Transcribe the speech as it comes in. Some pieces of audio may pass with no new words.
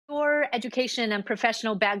education and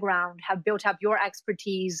professional background have built up your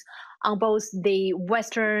expertise on both the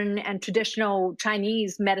Western and traditional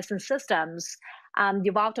Chinese medicine systems.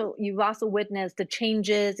 You've also witnessed the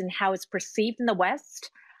changes in how it's perceived in the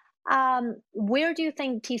West. Where do you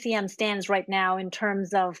think TCM stands right now in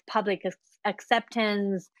terms of public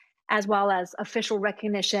acceptance as well as official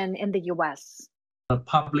recognition in the U.S.?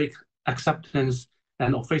 Public acceptance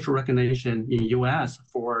and official recognition in U.S.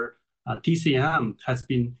 for TCM has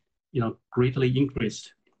been, greatly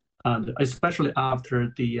increased, especially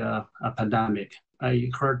after the pandemic. I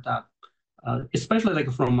heard that, especially like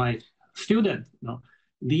from my students,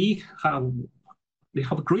 they have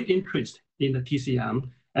a great interest in the TCM,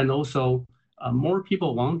 and also more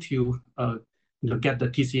people want to get the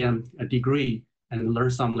TCM degree and learn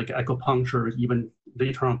some like acupuncture, even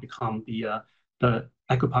later on become the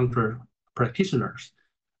acupuncture practitioners.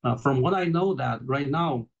 From what I know, that right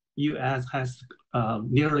now U.S. has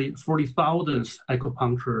nearly 40,000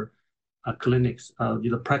 acupuncture clinics,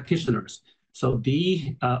 practitioners. So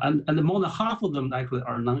and more than half of them actually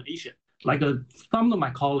are non-Asian. Like some of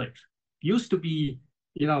my colleagues used to be,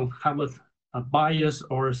 have a bias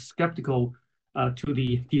or skeptical to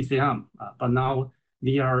the TCM, but now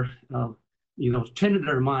they are, changing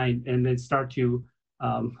their mind and they start to,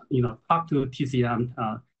 talk to TCM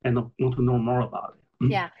and want to know more about it.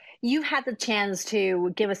 Yeah, you had the chance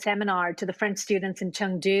to give a seminar to the French students in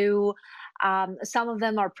Chengdu. Some of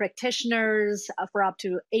them are practitioners for up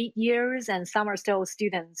to 8 years, and some are still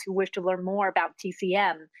students who wish to learn more about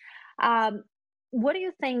TCM. What do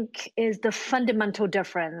you think is the fundamental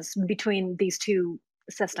difference between these two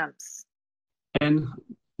systems? And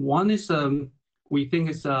one is, we think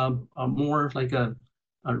it's more like a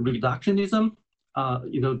reductionism.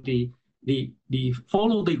 The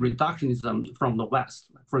follow the reductionism from the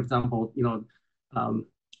West. For example,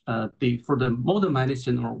 for the modern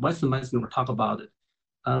medicine or Western medicine, we'll talk about it.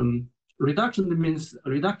 Reductionism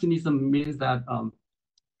means that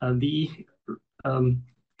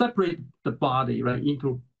separate the body right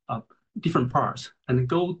into different parts and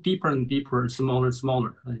go deeper and deeper, smaller and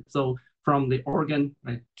smaller. Right? So from the organ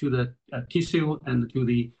right, to the tissue and to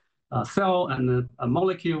the cell and the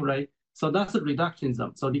molecule, right? So that's the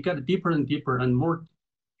reductionism. So you get deeper and deeper and more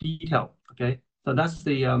detail. Okay, so that's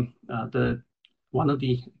the one of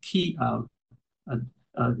the key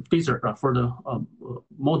features for the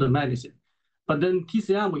modern medicine. But then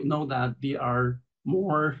TCM, we know that they are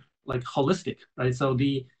more like holistic, right? So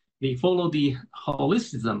they follow the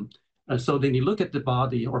holisticism. So then you look at the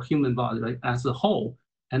body or human body right, as a whole,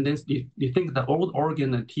 and then you think that all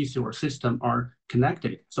organ and tissue or system are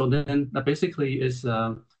connected. So then that basically is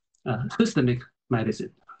systemic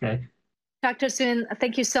medicine, okay? Dr. Sun,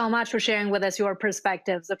 thank you so much for sharing with us your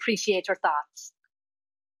perspectives. Appreciate your thoughts.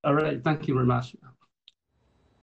 All right, thank you very much.